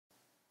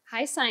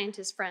Hi,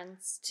 scientist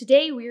friends.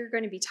 Today we are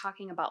going to be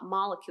talking about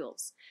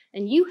molecules,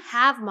 and you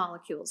have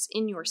molecules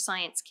in your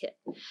science kit.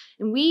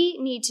 And we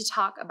need to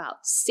talk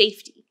about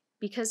safety,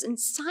 because in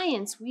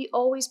science we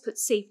always put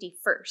safety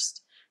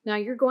first. Now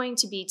you're going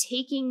to be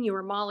taking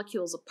your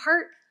molecules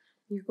apart.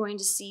 You're going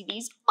to see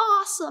these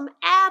awesome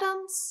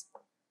atoms.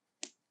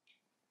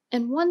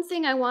 And one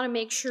thing I want to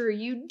make sure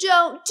you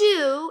don't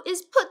do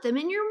is put them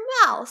in your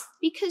mouth,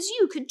 because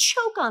you could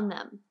choke on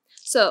them.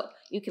 So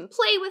you can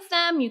play with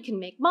them, you can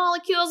make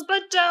molecules,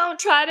 but don't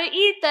try to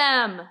eat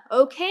them,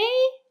 okay?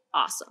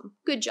 Awesome.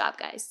 Good job,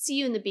 guys. See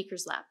you in the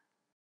Beakerz lab.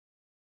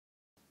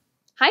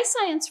 Hi,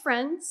 science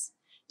friends.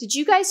 Did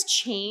you guys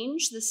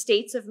change the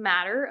states of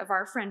matter of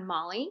our friend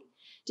Molly?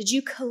 Did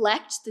you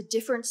collect the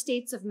different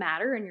states of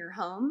matter in your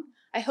home?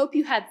 I hope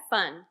you had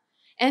fun.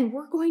 And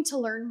we're going to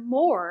learn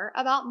more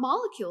about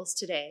molecules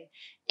today.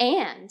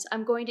 And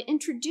I'm going to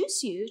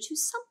introduce you to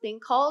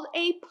something called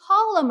a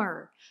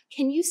polymer.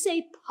 Can you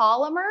say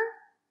polymer?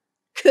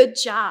 Good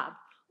job.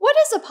 What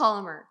is a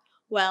polymer?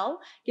 Well,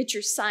 get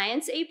your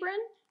science apron,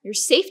 your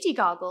safety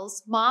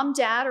goggles, mom,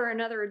 dad, or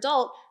another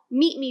adult.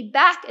 Meet me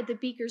back at the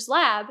Beakerz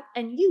lab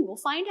and you will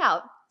find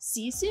out.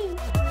 See you soon.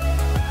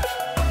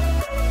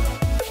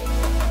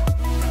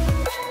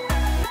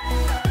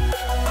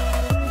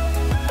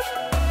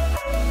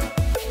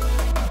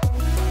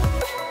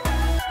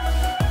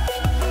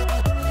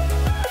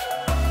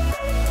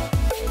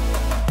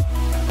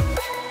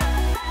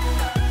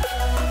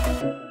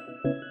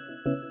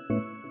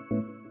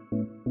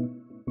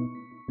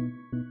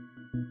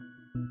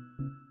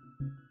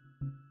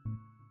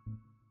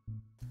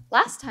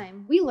 Last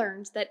time, we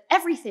learned that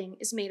everything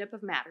is made up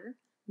of matter.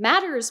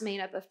 Matter is made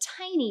up of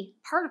tiny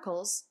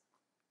particles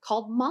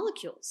called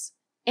molecules,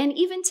 and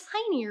even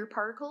tinier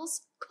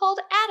particles called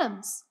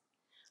atoms.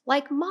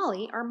 Like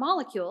Molly, our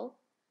molecule,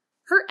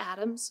 her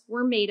atoms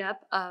were made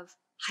up of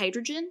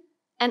hydrogen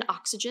and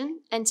oxygen,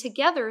 and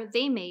together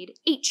they made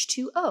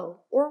H2O,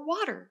 or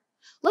water.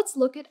 Let's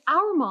look at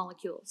our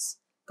molecules.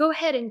 Go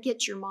ahead and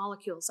get your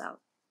molecules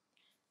out.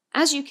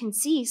 As you can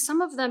see,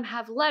 some of them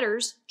have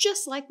letters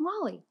just like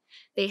Molly.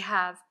 They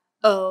have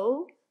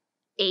O,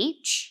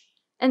 H,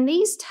 and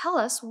these tell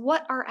us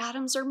what our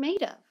atoms are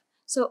made of.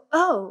 So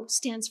O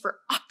stands for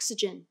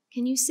oxygen.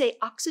 Can you say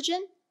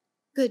oxygen?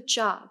 Good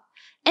job.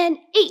 And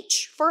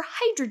H for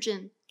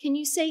hydrogen. Can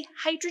you say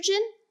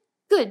hydrogen?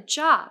 Good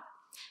job.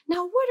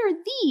 Now what are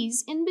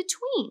these in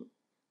between?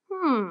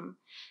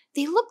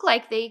 They look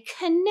like they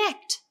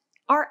connect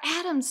our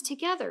atoms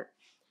together.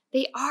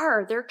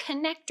 They're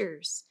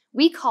connectors.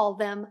 We call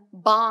them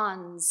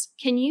bonds.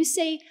 Can you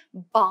say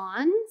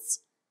bonds?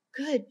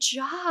 Good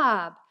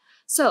job.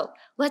 So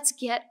let's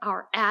get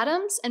our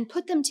atoms and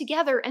put them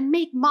together and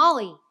make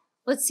Molly.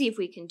 Let's see if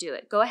we can do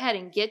it. Go ahead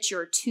and get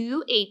your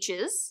two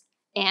H's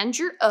and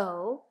your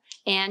O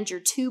and your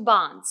two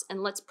bonds,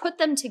 and let's put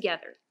them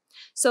together.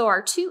 So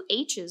our two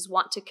H's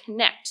want to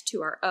connect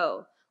to our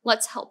O.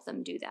 Let's help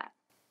them do that.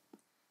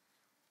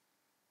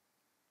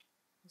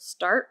 We'll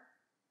start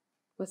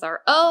with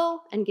our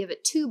O and give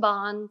it two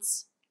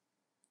bonds.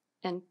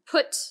 And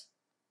put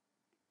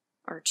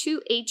our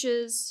two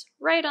H's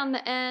right on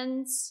the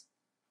ends.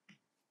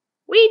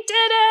 We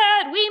did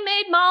it! We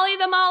made Molly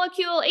the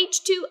molecule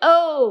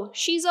H2O.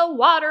 She's a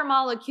water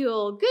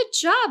molecule. Good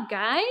job,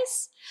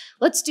 guys.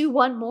 Let's do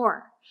one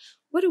more.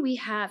 What do we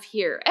have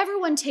here?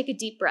 Everyone take a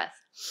deep breath.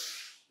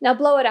 Now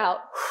blow it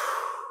out.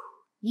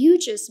 You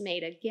just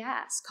made a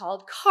gas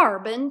called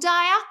carbon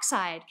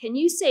dioxide. Can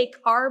you say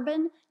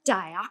carbon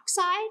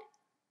dioxide?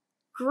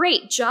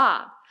 Great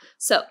job.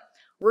 So,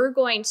 we're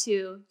going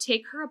to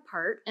take her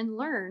apart and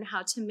learn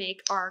how to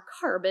make our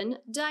carbon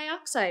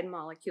dioxide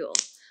molecule.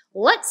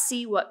 Let's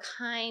see what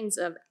kinds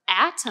of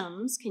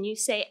atoms, can you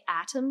say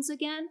atoms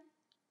again?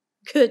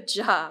 Good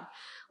job.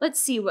 Let's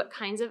see what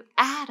kinds of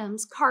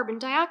atoms carbon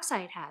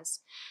dioxide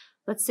has.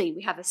 Let's see,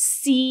 we have a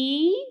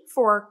C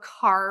for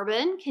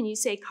carbon. Can you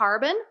say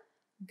carbon?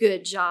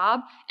 Good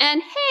job.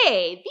 And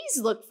hey,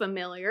 these look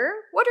familiar.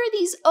 What are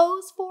these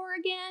O's for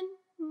again?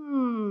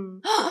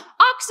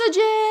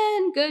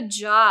 Oxygen! Good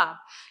job.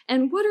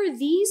 And what are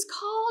these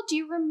called? Do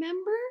you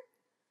remember?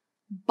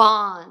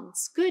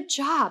 Bonds. Good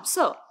job.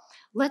 So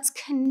let's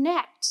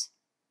connect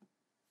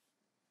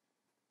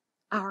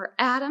our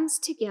atoms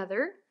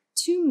together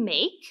to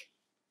make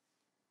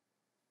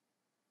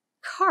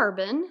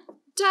carbon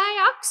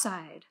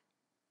dioxide.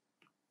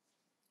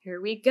 Here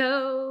we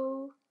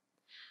go.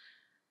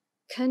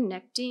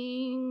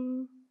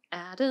 Connecting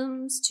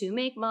atoms to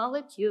make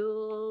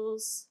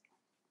molecules.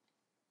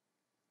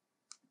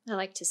 I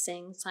like to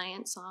sing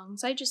science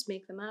songs. I just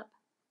make them up.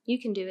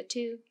 You can do it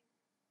too.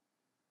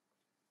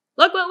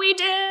 Look what we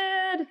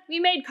did! We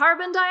made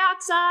carbon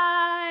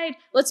dioxide!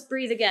 Let's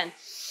breathe again.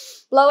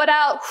 Blow it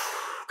out.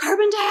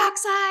 Carbon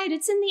dioxide!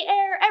 It's in the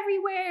air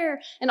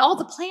everywhere! And all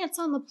the plants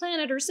on the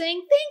planet are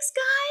saying, thanks,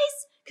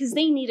 guys! Because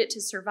they need it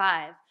to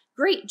survive.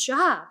 Great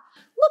job.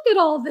 Look at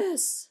all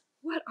this.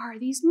 What are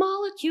these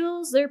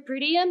molecules? They're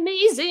pretty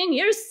amazing.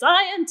 You're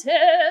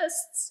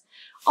scientists.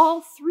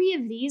 All three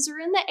of these are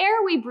in the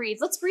air we breathe.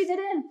 Let's breathe it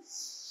in.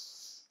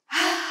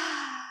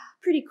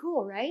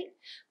 cool, right?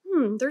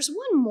 There's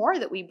one more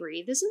that we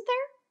breathe, isn't there?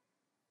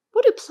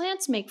 What do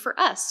plants make for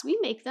us? We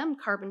make them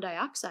carbon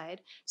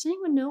dioxide. Does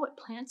anyone know what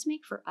plants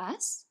make for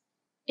us?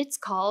 It's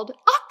called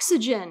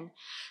oxygen.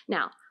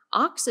 Now,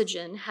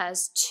 oxygen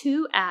has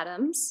 2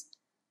 atoms,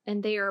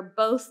 and they are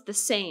both the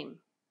same.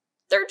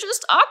 They're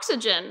just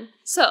oxygen.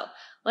 So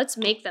let's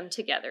make them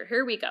together.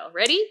 Here we go.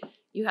 Ready?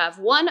 You have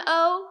 1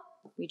 O.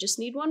 We just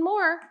need one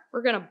more.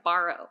 We're going to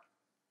borrow.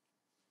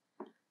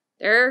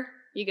 There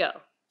you go.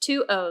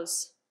 2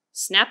 O's.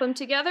 Snap them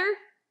together.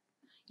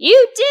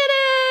 You did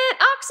it!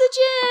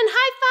 Oxygen!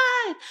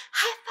 High five!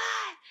 High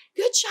five!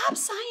 Good job,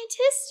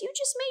 scientists! You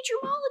just made your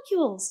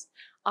molecules.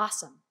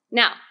 Awesome.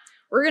 Now,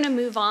 we're going to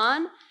move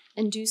on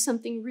and do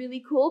something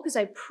really cool because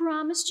I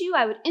promised you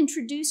I would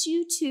introduce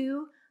you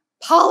to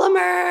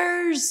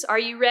polymers. Are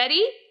you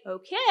ready?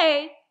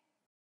 Okay.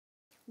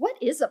 What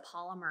is a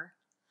polymer?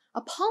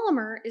 A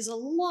polymer is a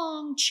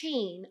long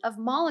chain of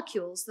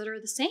molecules that are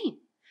the same,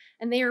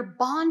 and they are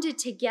bonded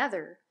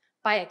together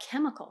by a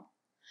chemical.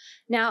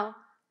 Now,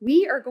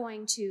 we are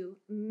going to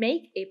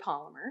make a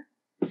polymer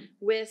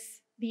with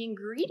the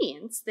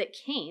ingredients that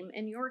came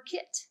in your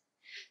kit.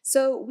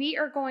 So we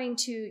are going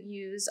to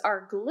use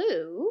our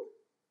glue.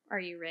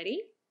 Are you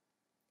ready?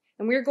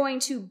 And we're going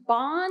to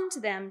bond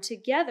them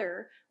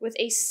together with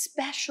a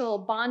special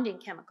bonding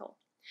chemical.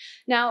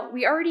 Now,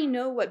 we already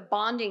know what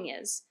bonding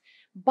is.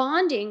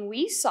 Bonding,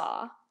 we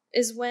saw,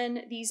 is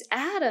when these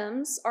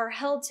atoms are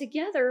held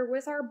together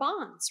with our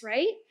bonds,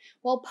 right?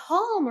 Well,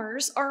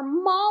 polymers are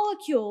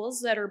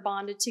molecules that are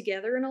bonded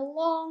together in a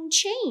long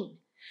chain.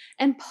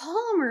 And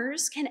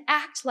polymers can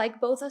act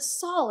like both a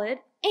solid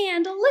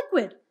and a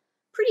liquid.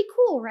 Pretty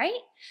cool,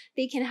 right?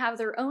 They can have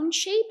their own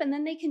shape, and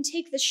then they can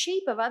take the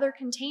shape of other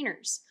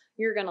containers.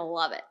 You're gonna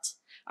love it.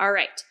 All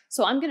right,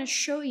 so I'm gonna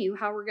show you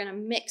how we're gonna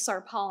mix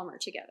our polymer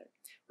together.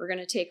 We're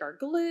gonna take our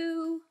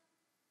glue,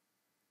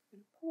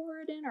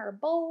 pour it in our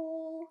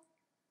bowl.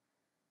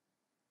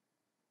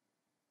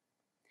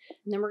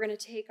 And then we're going to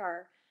take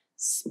our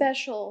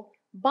special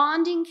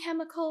bonding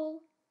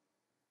chemical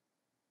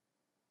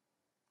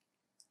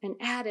and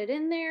add it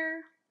in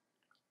there.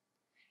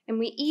 And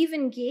we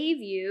even gave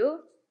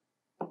you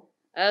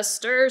a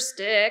stir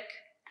stick.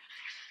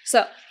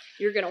 So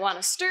you're going to want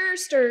to stir,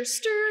 stir,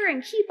 stir,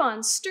 and keep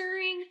on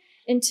stirring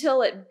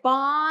until it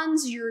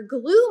bonds your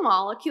glue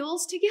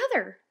molecules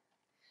together.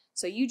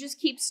 So you just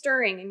keep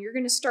stirring, and you're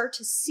going to start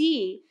to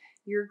see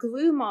your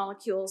glue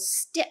molecules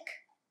stick.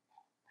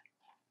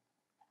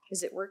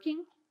 Is it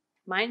working?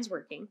 Mine's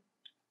working.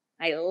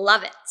 I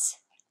love it.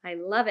 I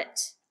love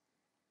it.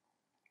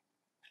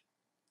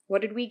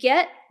 What did we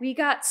get? We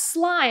got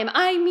slime.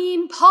 I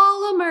mean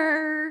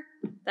polymer.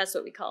 That's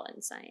what we call it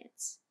in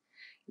science.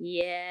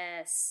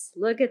 Yes,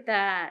 look at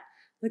that.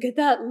 Look at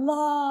that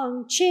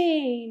long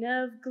chain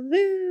of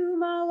glue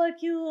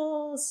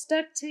molecules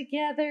stuck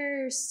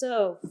together.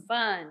 So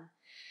fun.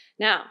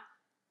 Now,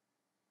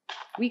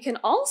 we can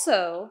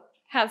also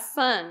have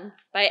fun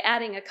by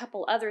adding a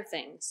couple other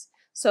things.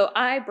 So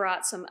I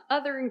brought some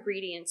other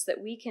ingredients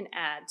that we can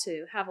add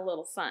to have a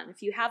little fun.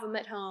 If you have them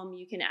at home,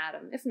 you can add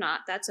them. If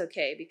not, that's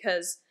okay,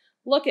 because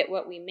look at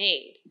what we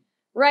made.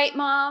 Right,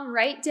 Mom?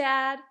 Right,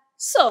 Dad?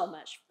 So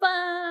much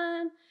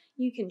fun.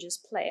 You can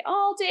just play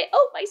all day.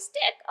 Oh, my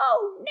stick.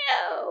 Oh,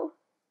 no.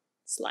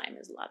 Slime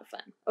is a lot of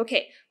fun.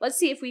 Okay, let's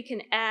see if we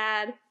can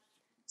add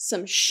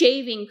some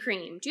shaving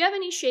cream. Do you have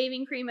any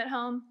shaving cream at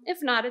home? If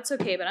not, it's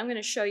okay, but I'm going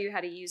to show you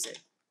how to use it.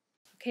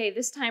 Okay,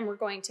 this time we're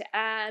going to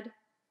add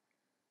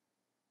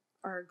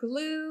our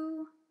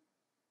glue.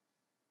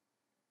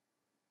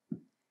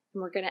 And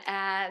we're going to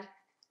add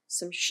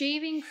some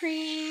shaving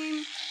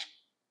cream.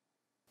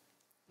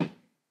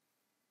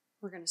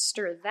 We're going to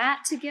stir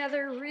that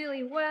together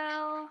really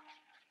well.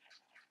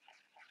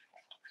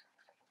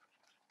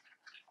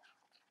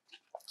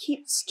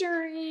 Keep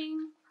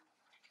stirring.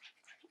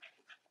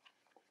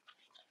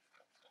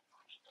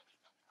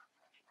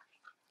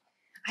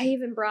 I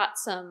even brought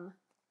some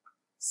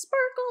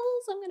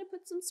sparkles. I'm going to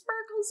put some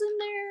sparkles in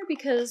there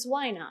because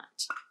why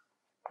not?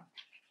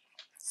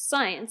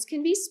 Science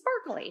can be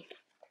sparkly.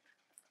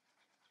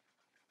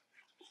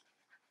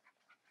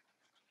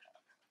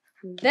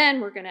 Then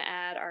we're going to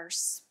add our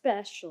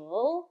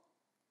special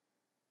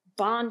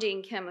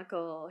bonding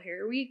chemical.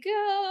 Here we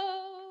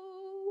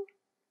go.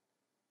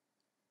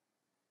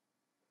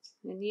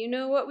 And you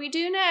know what we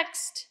do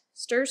next.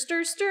 Stir,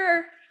 stir,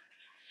 stir.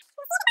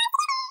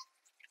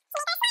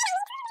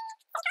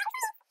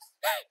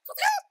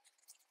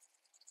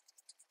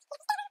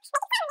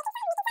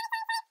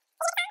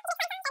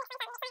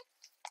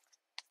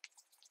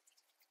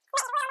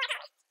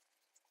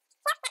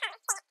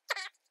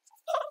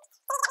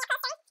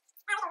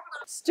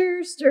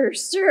 Stir, stir,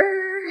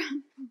 stir.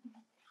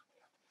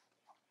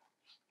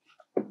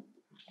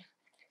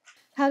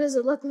 How does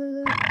it look,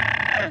 Lulu?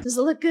 Does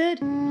it look good?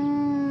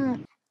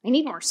 I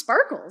need more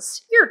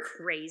sparkles. You're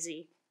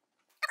crazy.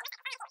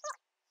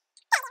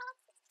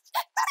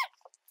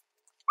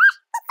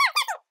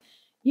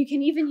 You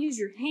can even use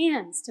your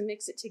hands to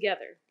mix it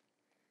together.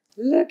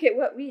 Look at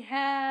what we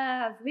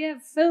have. We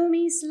have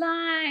foamy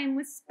slime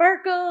with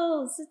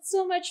sparkles. It's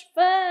so much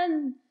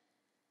fun.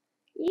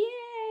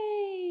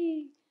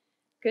 Yay!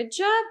 Good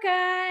job,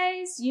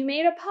 guys. You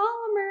made a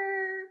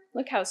polymer.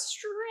 Look how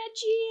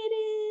stretchy it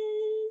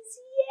is.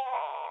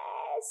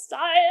 Yes!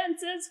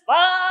 Science is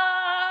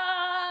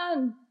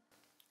fun!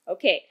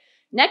 Okay,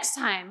 next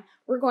time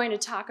we're going to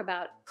talk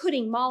about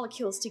putting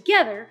molecules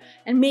together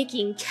and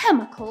making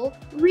chemical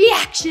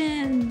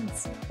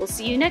reactions. We'll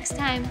see you next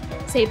time.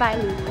 Say bye,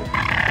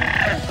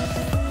 Lulu.